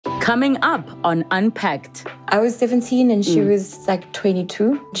Coming up on Unpacked. I was 17 and she was like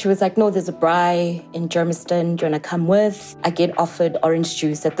 22. She was like, no, there's a braai in Germiston. Do you want to come with? I get offered orange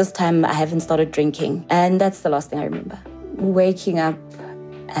juice. At this time, I haven't started drinking. And that's the last thing I remember. Waking up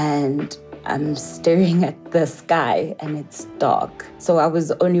and I'm staring at the sky and it's dark. So I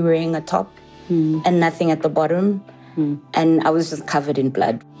was only wearing a top and nothing at the bottom. And I was just covered in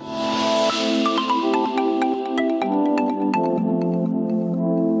blood.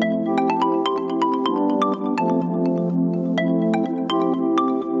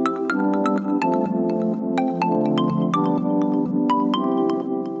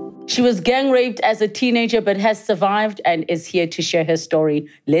 She was gang raped as a teenager but has survived and is here to share her story.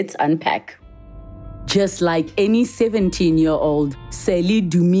 Let's unpack. Just like any 17-year-old, Sally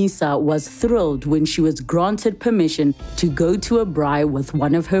Dumisa was thrilled when she was granted permission to go to a braai with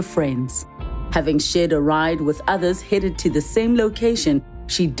one of her friends. Having shared a ride with others headed to the same location,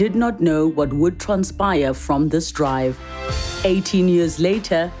 she did not know what would transpire from this drive. 18 years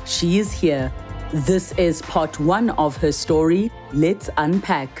later, she is here. This is part 1 of her story. Let's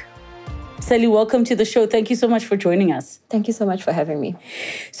unpack. Sally, welcome to the show. Thank you so much for joining us. Thank you so much for having me.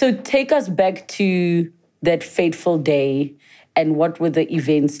 So take us back to that fateful day and what were the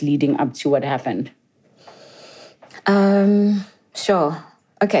events leading up to what happened? Sure.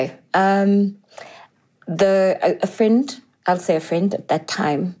 Okay. A friend, I'll say a friend at that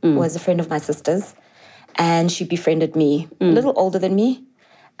time, was a friend of my sister's. And she befriended me, a little older than me,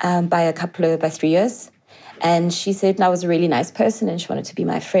 by 3 years. And she said I was a really nice person and she wanted to be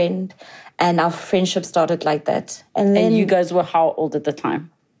my friend. And our friendship started like that. And then you guys were how old at the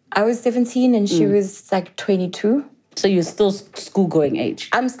time? I was 17 and she was like 22. So you're still school-going age?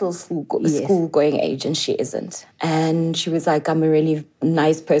 I'm still school-going age and she isn't. And she was like, I'm a really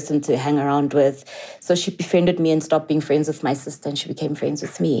nice person to hang around with. So she befriended me and stopped being friends with my sister and she became friends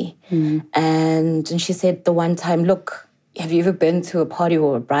with me. And she said the one time, look, have you ever been to a party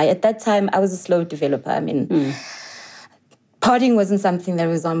or a braai? At that time, I was a slow developer. I mean, partying wasn't something that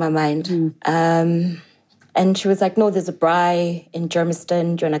was on my mind. And she was like, no, there's a braai in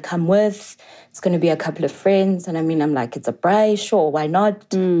Germiston. Do you want to come with? It's going to be a couple of friends. And I mean, I'm like, it's a braai, sure, why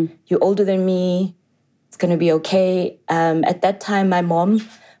not? You're older than me. It's going to be okay. At that time, my mom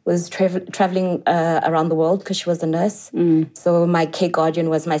was traveling around the world because she was a nurse. So my care guardian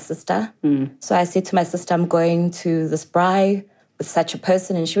was my sister. So I said to my sister, I'm going to this braai with such a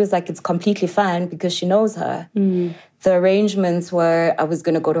person. And she was like, it's completely fine because she knows her. The arrangements were I was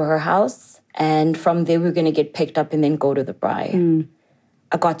going to go to her house. And from there, we were going to get picked up and then go to the braai.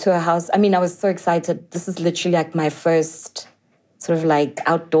 I got to her house. I mean, I was so excited. This is literally like my first sort of like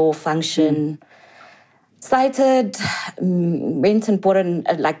outdoor function. Excited, went and bought a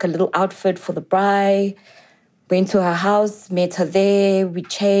little outfit for the braai, went to her house, met her there, we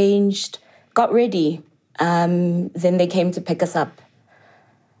changed, got ready. Then they came to pick us up.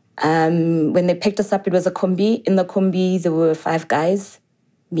 When they picked us up, it was a kombi. In the kombi, there were 5 guys,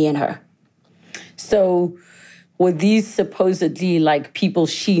 me and her. So were these supposedly like people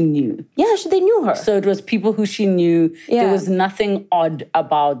she knew? Yeah, they knew her. So it was people who she knew. Yeah. There was nothing odd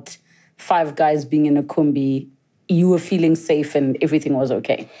about 5 guys being in a kombi. You were feeling safe and everything was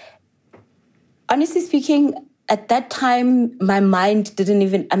okay? Honestly speaking, at that time, my mind didn't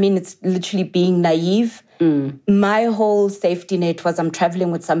even, I mean, it's literally being naive. My whole safety net was I'm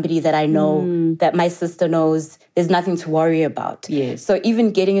traveling with somebody that I know, that my sister knows. There's nothing to worry about. Yes. So even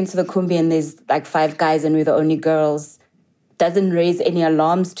getting into the kombi and there's like 5 guys and we're the only girls doesn't raise any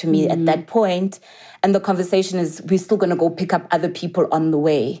alarms to me at that point. And the conversation is, we're still going to go pick up other people on the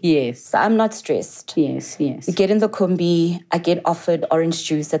way. Yes. So I'm not stressed. Yes. We get in the kombi, I get offered orange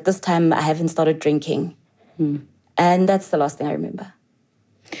juice. At this time, I haven't started drinking. And that's the last thing I remember.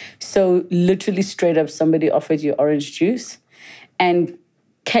 So literally straight up, somebody offered you orange juice. And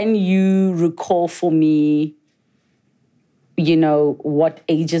can you recall for me, what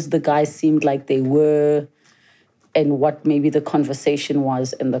ages the guys seemed like they were and what maybe the conversation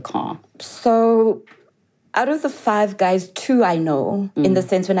was in the car? So out of the 5 guys, 2 I know, in the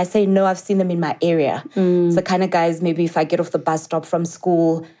sense when I say no, I've seen them in my area. It's the kind of guys, maybe if I get off the bus stop from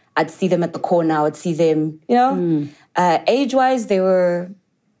school, I'd see them at the corner, I'd see them, Age-wise, they were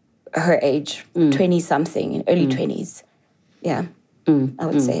her age, 20-something, early 20s. Yeah, I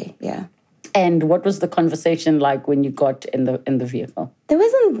would say, yeah. And what was the conversation like when you got in the vehicle? There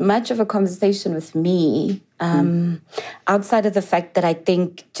wasn't much of a conversation with me, outside of the fact that I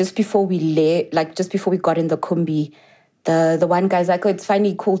think just before we got in the kombi, the one guy's like, oh, it's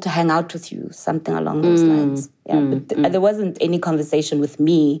finally cool to hang out with you, something along those lines. Yeah, but there wasn't any conversation with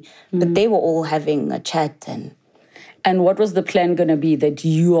me, but they were all having a chat. And what was the plan going to be, that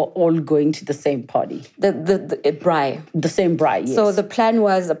you are all going to the same party? The braai. The same braai, yes. So the plan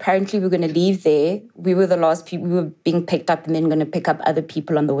was, apparently we're going to leave there. We were the last people. We were being picked up and then going to pick up other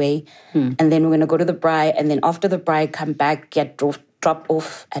people on the way. And then we're going to go to the braai. And then after the braai, come back, get dropped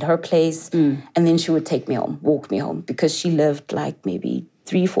off at her place. And then she would take me home, walk me home. Because she lived like maybe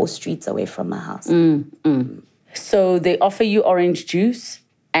 3-4 streets away from my house. So they offer you orange juice.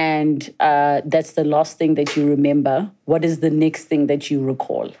 And that's the last thing that you remember. What is the next thing that you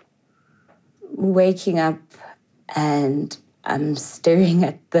recall? Waking up and I'm staring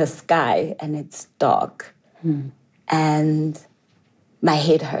at the sky and it's dark. And my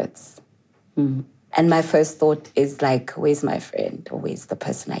head hurts. And my first thought is like, where's my friend? Or where's the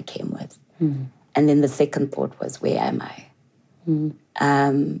person I came with? And then the second thought was, where am I?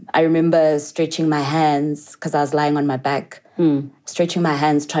 I remember stretching my hands because I was lying on my back, stretching my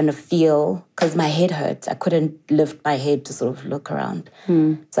hands, trying to feel, because my head hurt. I couldn't lift my head to sort of look around.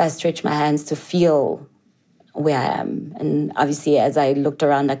 So I stretched my hands to feel where I am. And obviously, as I looked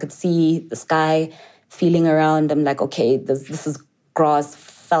around, I could see the sky, feeling around. I'm like, okay, this is grass,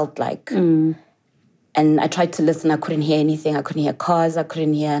 felt like. And I tried to listen. I couldn't hear anything. I couldn't hear cars. I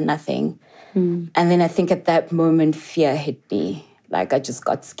couldn't hear nothing. And then I think at that moment, fear hit me. Like, I just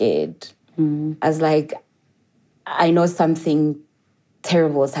got scared. I was like, I know something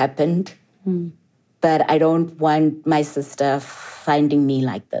terrible has happened, but I don't want my sister finding me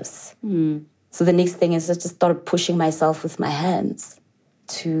like this. So the next thing is I just started pushing myself with my hands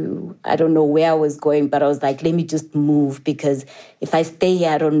to, I don't know where I was going, but I was like, let me just move, because if I stay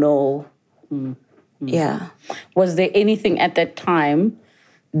here, I don't know. Yeah. Was there anything at that time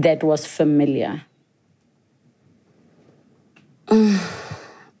that was familiar? At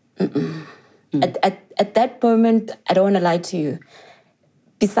that moment, I don't want to lie to you.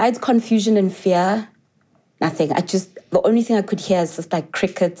 Besides confusion and fear, nothing. The only thing I could hear is just like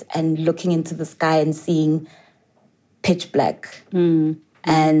crickets and looking into the sky and seeing pitch black.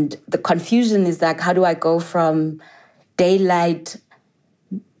 And the confusion is like, how do I go from daylight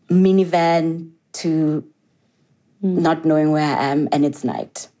minivan to not knowing where I am and it's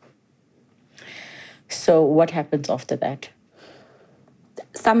night? So what happens after that?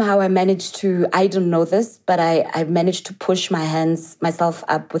 Somehow I managed to, I don't know this, but I managed to push myself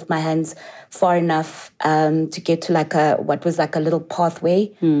up with my hands far enough to get to what was like a little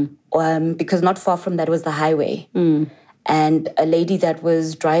pathway, because not far from that was the highway. And a lady that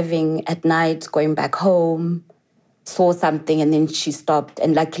was driving at night, going back home, saw something and then she stopped,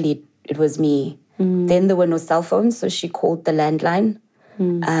 and luckily it was me. Then there were no cell phones, so she called the landline.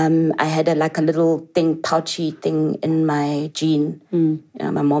 I had a little pouchy thing in my jean.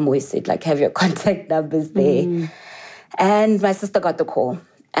 My mom always said, have your contact numbers there. And my sister got the call.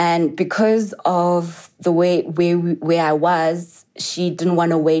 And because of the way where I was, she didn't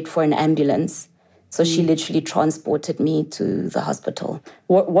want to wait for an ambulance. So she literally transported me to the hospital.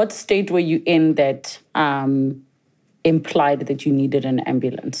 What state were you in that implied that you needed an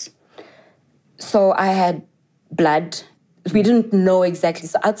ambulance? So I had blood. We didn't know exactly.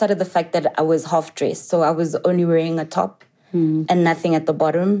 So outside of the fact that I was half dressed, so I was only wearing a top and nothing at the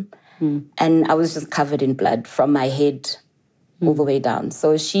bottom. And I was just covered in blood from my head all the way down.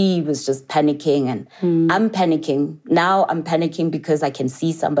 So she was just panicking and I'm panicking. Now I'm panicking because I can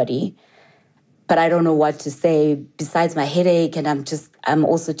see somebody, but I don't know what to say besides my headache, and I'm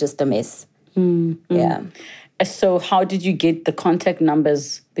also just a mess. Yeah. So how did you get the contact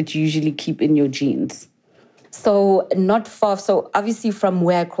numbers that you usually keep in your jeans? So not far. So obviously from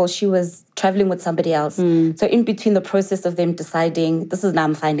where I called, she was traveling with somebody else. So in between the process of them deciding, this is now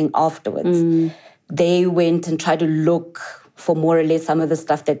I'm finding afterwards, they went and tried to look for more or less some of the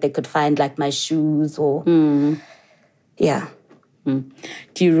stuff that they could find, like my shoes or, yeah. Do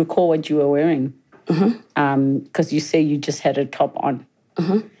you recall what you were wearing? Because you say you just had a top on.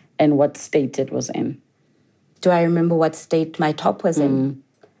 And what state it was in? Do I remember what state my top was in?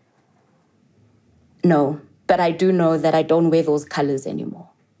 No. But I do know that I don't wear those colors anymore.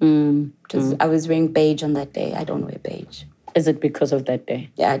 I was wearing beige on that day. I don't wear beige. Is it because of that day?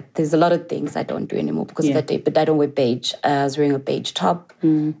 Yeah, there's a lot of things I don't do anymore because of that day. But I don't wear beige. I was wearing a beige top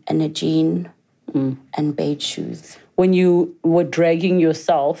and a jean and beige shoes. When you were dragging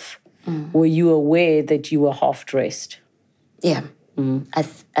yourself, were you aware that you were half-dressed? Yeah.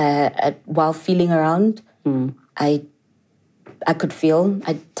 While feeling around, I could feel.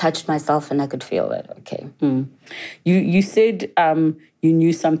 I touched myself and I could feel it. Okay. You said you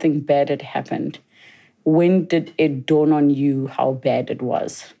knew something bad had happened. When did it dawn on you how bad it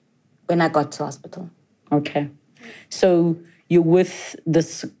was? When I got to hospital. Okay. So you're with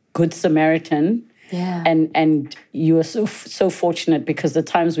this Good Samaritan Yeah. And you are so fortunate, because the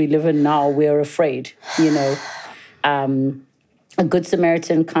times we live in now, we're afraid, you know. A good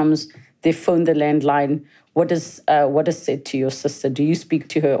Samaritan comes, they phone the landline. What is said to your sister? Do you speak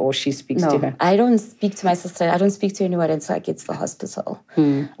to her, or she speaks to her? No, I don't speak to my sister. I don't speak to anyone until I get to the hospital.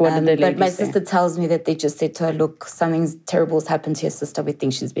 What did the lady But my say? sister tells me that they just said to her, look, something terrible has happened to your sister. We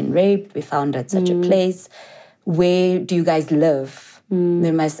think she's been raped. We found her at such a place. Where do you guys live?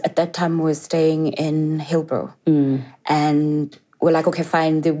 Then at that time, we were staying in Hillbrow. And we're like, okay,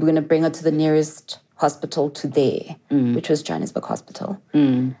 fine. We're going to bring her to the nearest hospital to there, which was Johannesburg Hospital.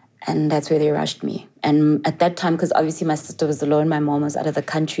 And that's where they rushed me. And at that time, because obviously my sister was alone, my mom was out of the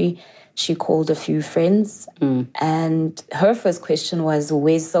country, she called a few friends. And her first question was,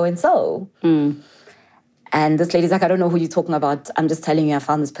 where's so-and-so? And this lady's like, I don't know who you're talking about. I'm just telling you I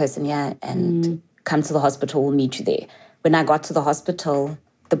found this person here, and come to the hospital, we'll meet you there. When I got to the hospital,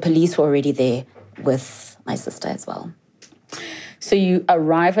 the police were already there with my sister as well. So you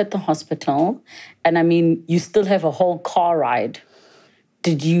arrive at the hospital, and I mean, you still have a whole car ride.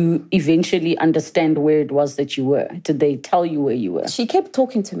 Did you eventually understand where it was that you were? Did they tell you where you were? She kept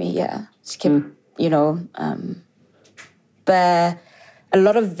talking to me, yeah. She kept, but a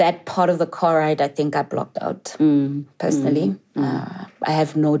lot of that part of the car ride, I think I blocked out personally. I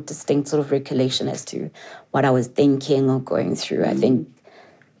have no distinct sort of recollection as to what I was thinking or going through. I think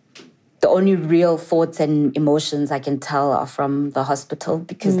the only real thoughts and emotions I can tell are from the hospital,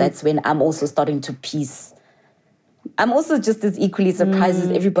 because that's when I'm also starting to piece. I'm also just as equally surprised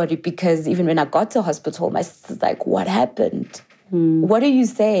as everybody, because even when I got to hospital, my sister's like, what happened? What do you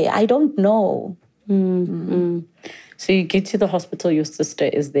say? I don't know. So you get to the hospital, your sister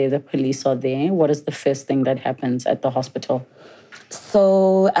is there, the police are there. What is the first thing that happens at the hospital?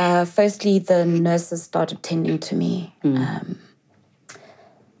 So firstly, the nurses started tending to me.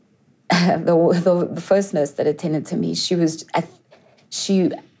 The first nurse that attended to me, she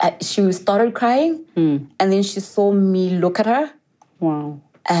started crying, and then she saw me look at her. Wow.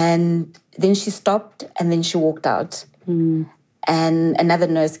 And then she stopped, and then she walked out. And another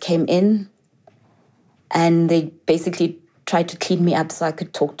nurse came in, and they basically tried to clean me up so I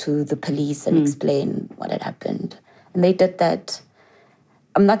could talk to the police and explain what had happened. And they did that.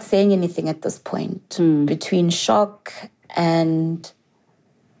 I'm not saying anything at this point. Between shock and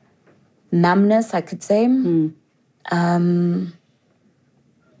numbness, I could say.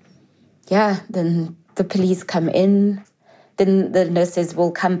 Then the police come in. Then the nurse says,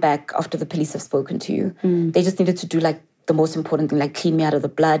 we'll come back after the police have spoken to you. They just needed to do like the most important thing, like clean me out of the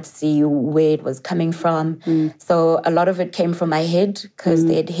blood, see where it was coming from. So a lot of it came from my head, because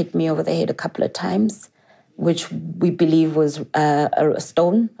they had hit me over the head a couple of times, which we believe was a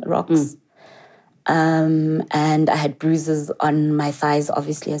stone, rocks. And I had bruises on my thighs,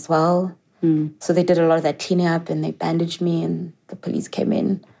 obviously, as well. So they did a lot of that cleaning up, and they bandaged me, and the police came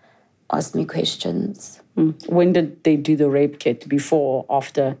in, asked me questions. When did they do the rape kit? Before or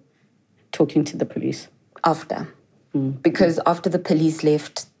after talking to the police? After. Because after the police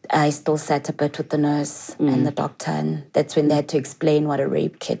left, I still sat a bit with the nurse and the doctor, and that's when they had to explain what a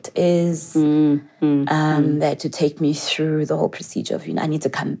rape kit is. They had to take me through the whole procedure of, I need to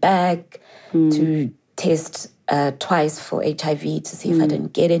come back to test twice for HIV to see if I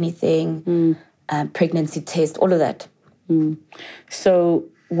didn't get anything, pregnancy test, all of that. So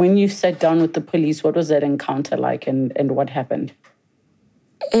when you sat down with the police, what was that encounter like, and what happened?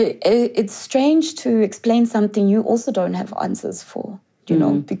 It's strange to explain something you also don't have answers for,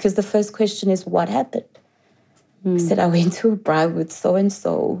 because the first question is, what happened? I said, I went to a bride with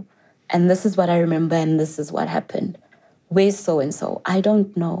so-and-so, and this is what I remember, and this is what happened. Where's so-and-so? I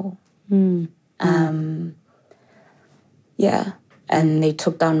don't know. And they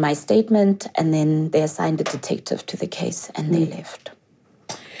took down my statement, and then they assigned a detective to the case, and they left.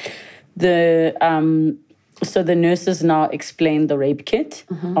 So the nurses now explain the rape kit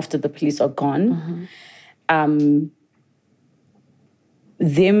after the police are gone.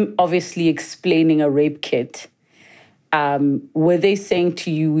 Them obviously explaining a rape kit. Were they saying to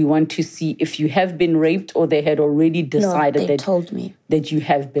you, we want to see if you have been raped, or they had already decided told me that you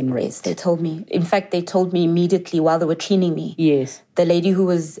have been raped? Yes, they told me. In fact, they told me immediately while they were cleaning me. Yes. The lady who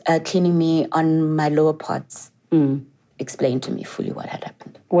was cleaning me on my lower parts explained to me fully what had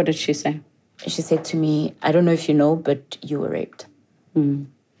happened. What did she say? She said to me, I don't know if you know, but you were raped.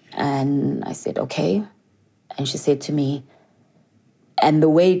 And I said, okay. And she said to me, and the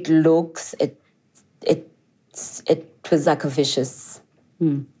way it looks, it was like a vicious,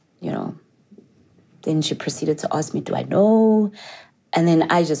 Then she proceeded to ask me, do I know? And then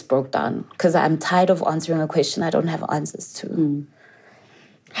I just broke down, because I'm tired of answering a question I don't have answers to.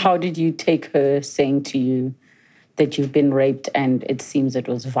 How did you take her saying to you that you've been raped and it seems it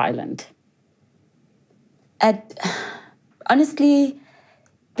was violent? Honestly,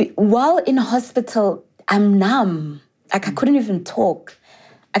 while in hospital, I'm numb. Like, I couldn't even talk.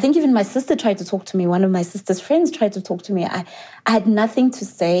 I think even my sister tried to talk to me. One of my sister's friends tried to talk to me. I had nothing to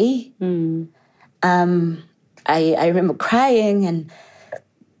say. I remember crying,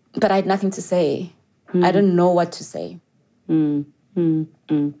 but I had nothing to say. I didn't know what to say. It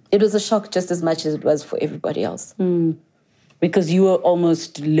was a shock just as much as it was for everybody else. Because you were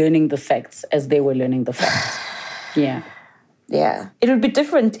almost learning the facts as they were learning the facts. Yeah. Yeah. It would be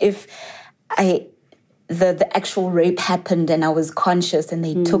different if the actual rape happened and I was conscious and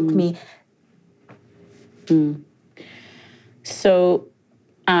they took me. So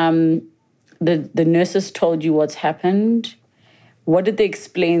the nurses told you what's happened. What did they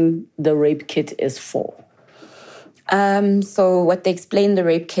explain the rape kit is for? So what they explained the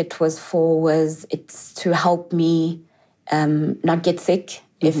rape kit was for was it's to help me not get sick.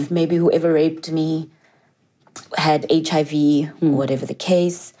 If maybe whoever raped me had HIV or whatever the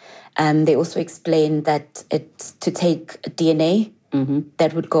case. They also explained that it's to take DNA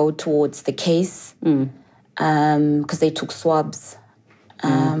that would go towards the case because they took swabs.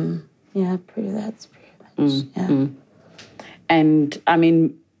 Yeah, that's pretty much. Yeah. And I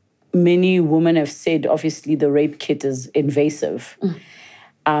mean, many women have said, obviously, the rape kit is invasive.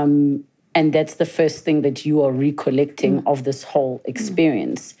 And that's the first thing that you are recollecting of this whole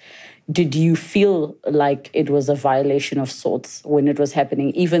experience. Did you feel like it was a violation of sorts when it was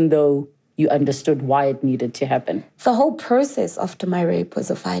happening, even though you understood why it needed to happen? The whole process after my rape was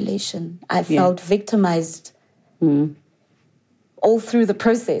a violation. I felt victimized all through the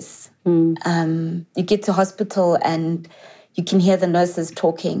process. You get to hospital and you can hear the nurses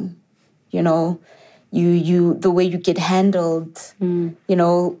talking, you know, the way you get handled, you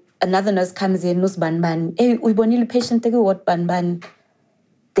know, another nurse comes in, "Nus ban, hey, we bonile patient take what ban."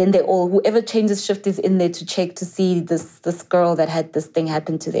 Then whoever changes shift is in there to check to see this girl that had this thing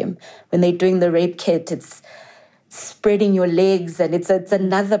happen to them. When they're doing the rape kit, it's spreading your legs and it's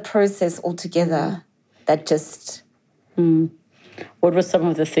another process altogether that just... What were some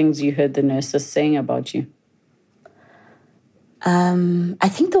of the things you heard the nurses saying about you? I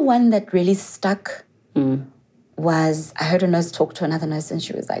think the one that really stuck was I heard a nurse talk to another nurse and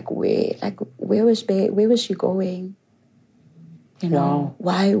she was like, where was she going? You know,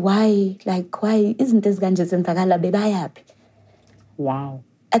 why isn't this ganja zenzakala bebayapi? Wow.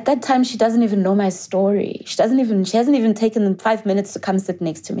 At that time, she doesn't even know my story. She hasn't even taken 5 minutes to come sit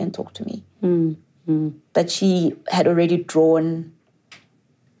next to me and talk to me. But she had already drawn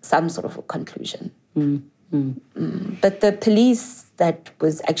some sort of a conclusion. But the police that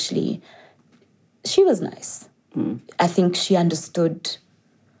was actually, she was nice. I think she understood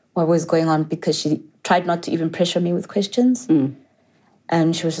what was going on because she tried not to even pressure me with questions.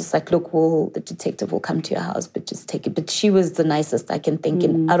 And she was just like, look, the detective will come to your house, but just take it. But she was the nicest I can think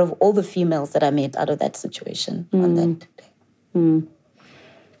out of all the females that I met out of that situation on that day.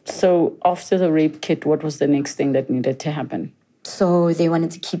 So after the rape kit, what was the next thing that needed to happen? So they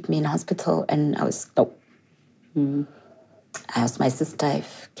wanted to keep me in hospital and I was, no. I asked my sister,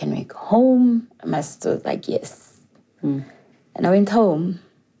 can we go home? And my sister was like, yes. And I went home.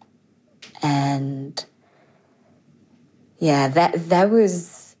 And yeah, that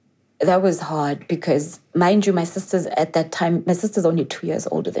was hard because, mind you, my sister's only 2 years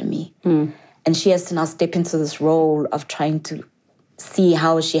older than me. And she has to now step into this role of trying to see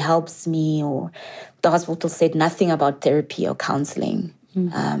how she helps me, or the hospital said nothing about therapy or counseling.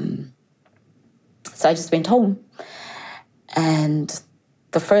 So I just went home. And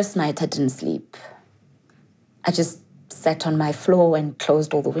the first night I didn't sleep. I just sat on my floor and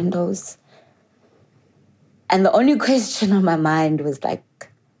closed all the windows. And the only question on my mind was like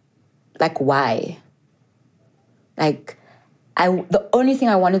why? The only thing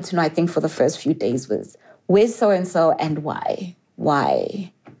I wanted to know, I think, for the first few days was, where's so-and-so and why?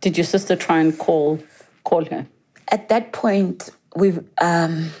 Why? Did your sister try and call her? At that point, we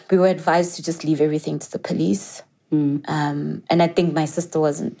were advised to just leave everything to the police. And I think my sister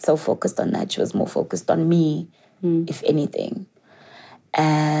wasn't so focused on that. She was more focused on me, if anything.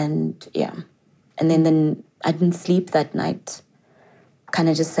 And yeah. And then I didn't sleep that night. Kind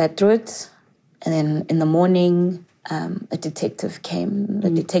of just sat through it. And then in the morning, a detective came, the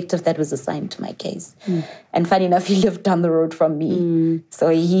detective that was assigned to my case. And funny enough, he lived down the road from me. So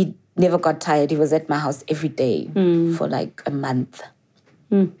he never got tired. He was at my house every day for like a month.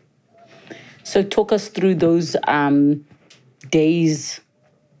 So talk us through those days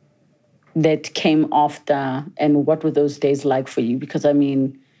that came after, and what were those days like for you? Because, I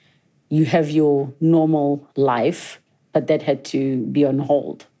mean, you have your normal life, but that had to be on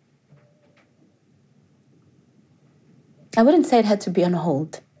hold? I wouldn't say it had to be on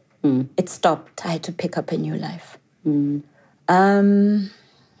hold. It stopped. I had to pick up a new life.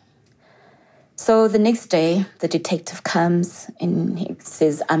 So the next day, the detective comes and he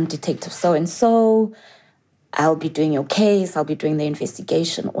says, I'm Detective so-and-so. I'll be doing your case. I'll be doing the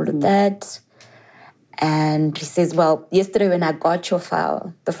investigation, all of that. And he says, well, yesterday when I got your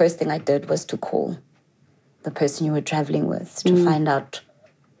file, the first thing I did was to call the person you were traveling with to find out,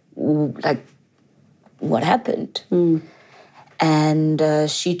 like, what happened. And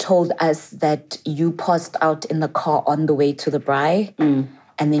she told us that you passed out in the car on the way to the braai.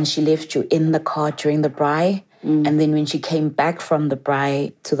 And then she left you in the car during the braai. And then when she came back from the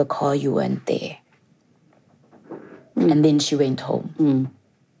braai to the car, you weren't there. And then she went home.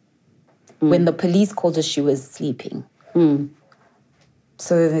 When the police called her, she was sleeping.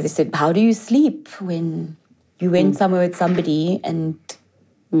 So they said, how do you sleep when you went somewhere with somebody? And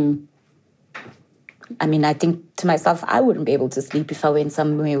I mean, I think to myself, I wouldn't be able to sleep if I went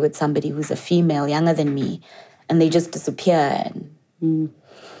somewhere with somebody who's a female, younger than me, and they just disappear. And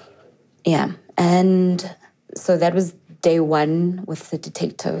yeah. And so that was day one with the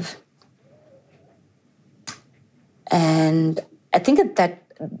detective. And I think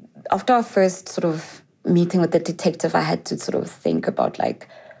after our first sort of meeting with the detective, I had to sort of think about like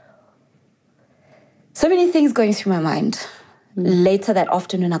so many things going through my mind. Later that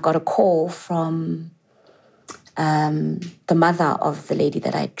afternoon, I got a call from the mother of the lady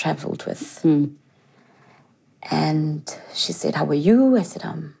that I traveled with. And she said, how are you? I said,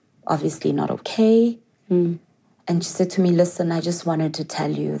 I'm obviously not okay. And she said to me, listen, I just wanted to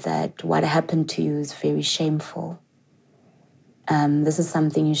tell you that what happened to you is very shameful. This is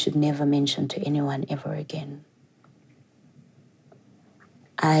something you should never mention to anyone ever again.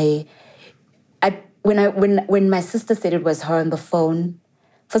 When my sister said it was her on the phone,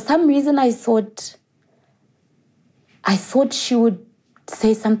 for some reason I thought she would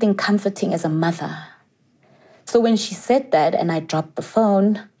say something comforting as a mother. So when she said that and I dropped the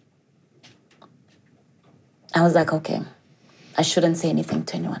phone, I was like, okay, I shouldn't say anything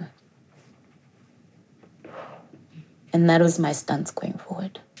to anyone. And that was my stance going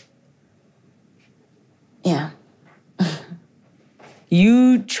forward. Yeah.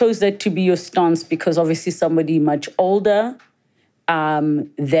 You chose that to be your stance because obviously somebody much older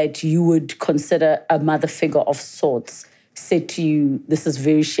that you would consider a mother figure of sorts said to you, this is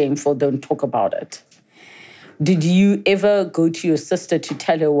very shameful, don't talk about it. Did you ever go to your sister to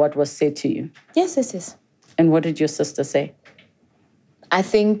tell her what was said to you? Yes. And what did your sister say? I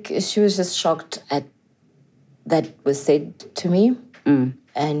think she was just shocked at that was said to me.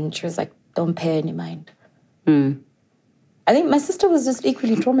 And she was like, don't pay any mind. I think my sister was just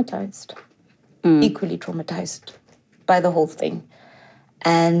equally traumatized. Equally traumatized by the whole thing.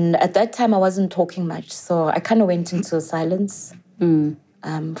 And at that time, I wasn't talking much. So I kind of went into silence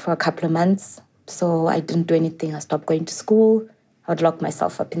for a couple of months. So I didn't do anything. I stopped going to school. I would lock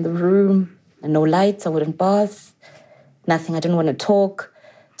myself up in the room. And no lights. I wouldn't bath. Nothing. I didn't want to talk.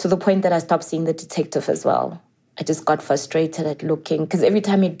 To the point that I stopped seeing the detective as well. I just got frustrated at looking. Because every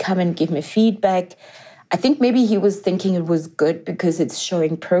time he'd come and give me feedback, I think maybe he was thinking it was good because it's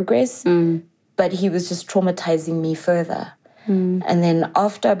showing progress. But he was just traumatizing me further. And then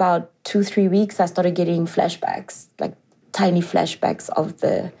after about 2-3 weeks, I started getting flashbacks, like tiny flashbacks of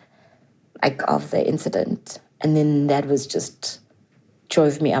the incident. And then that was just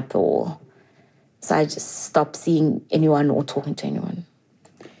drove me up the wall. So I just stopped seeing anyone or talking to anyone.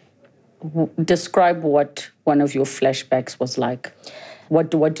 Describe what one of your flashbacks was like.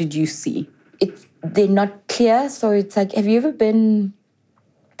 What did you see? They're not clear. So it's like, have you ever been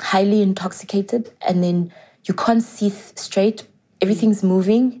highly intoxicated and then you can't see straight? Everything's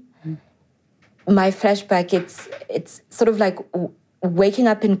moving. My flashback, it's sort of like waking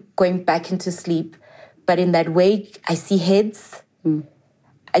up and going back into sleep. But in that wake, I see heads.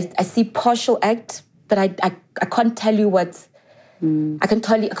 I see partial act, but I can't tell you what's. I can't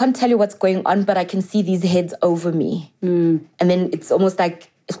tell you what's going on, but I can see these heads over me, and then it's almost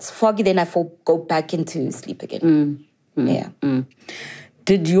like it's foggy. Then I go back into sleep again. Yeah.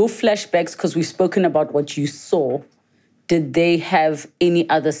 Did your flashbacks, because we've spoken about what you saw, did they have any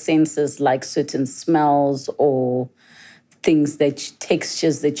other senses like certain smells or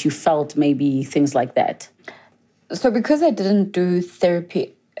textures that you felt, maybe things like that? So because I didn't do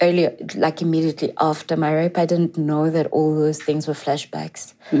therapy earlier, like immediately after my rape, I didn't know that all those things were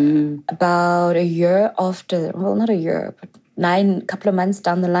flashbacks. About a year after, well, not a year, but a couple of months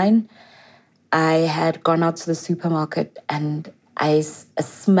down the line, I had gone out to the supermarket and a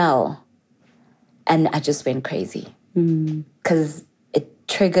smell, and I just went crazy because it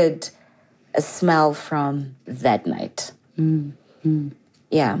triggered a smell from that night.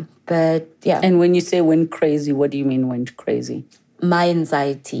 Yeah, but yeah. And when you say went crazy, what do you mean went crazy? My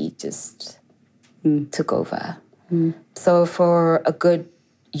anxiety just took over. So for a good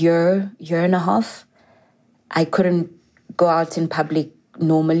year and a half, I couldn't go out in public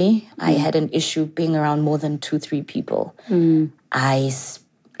normally. I had an issue being around more than 2-3 people. I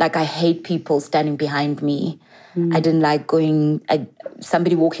hate people standing behind me. I didn't like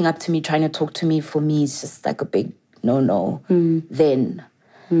somebody walking up to me trying to talk to me. For me, it's just like a big no-no then.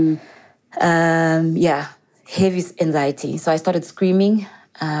 Heavy anxiety. So I started screaming.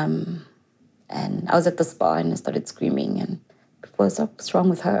 And I was at the spa and I started screaming. And people was like, what's wrong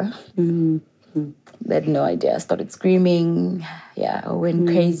with her? They had no idea. I started screaming. Yeah, I went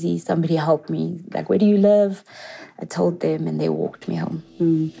crazy. Somebody helped me. Like, where do you live? I told them and they walked me home.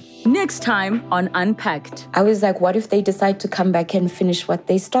 Next time on Unpacked. I was like, what if they decide to come back and finish what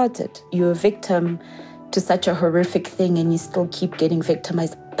they started? You're a victim to such a horrific thing and you still keep getting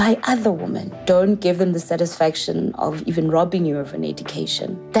victimized by other women. Don't give them the satisfaction of even robbing you of an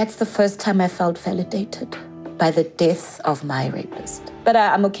education. That's the first time I felt validated by the death of my rapist. But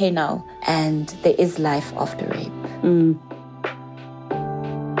I'm okay now, and there is life after rape.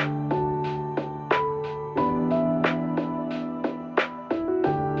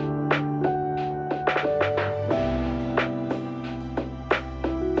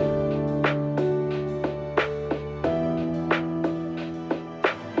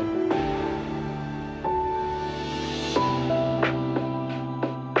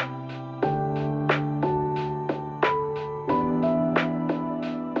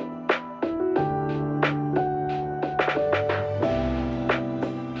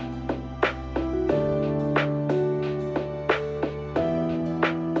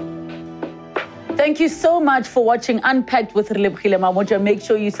 Thank you so much for watching Unpacked with Relebogile Mabotja. Make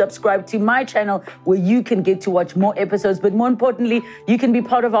sure you subscribe to my channel where you can get to watch more episodes. But more importantly, you can be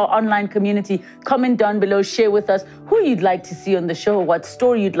part of our online community. Comment down below, share with us who you'd like to see on the show, what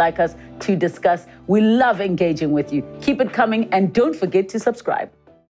story you'd like us to discuss. We love engaging with you. Keep it coming and don't forget to subscribe.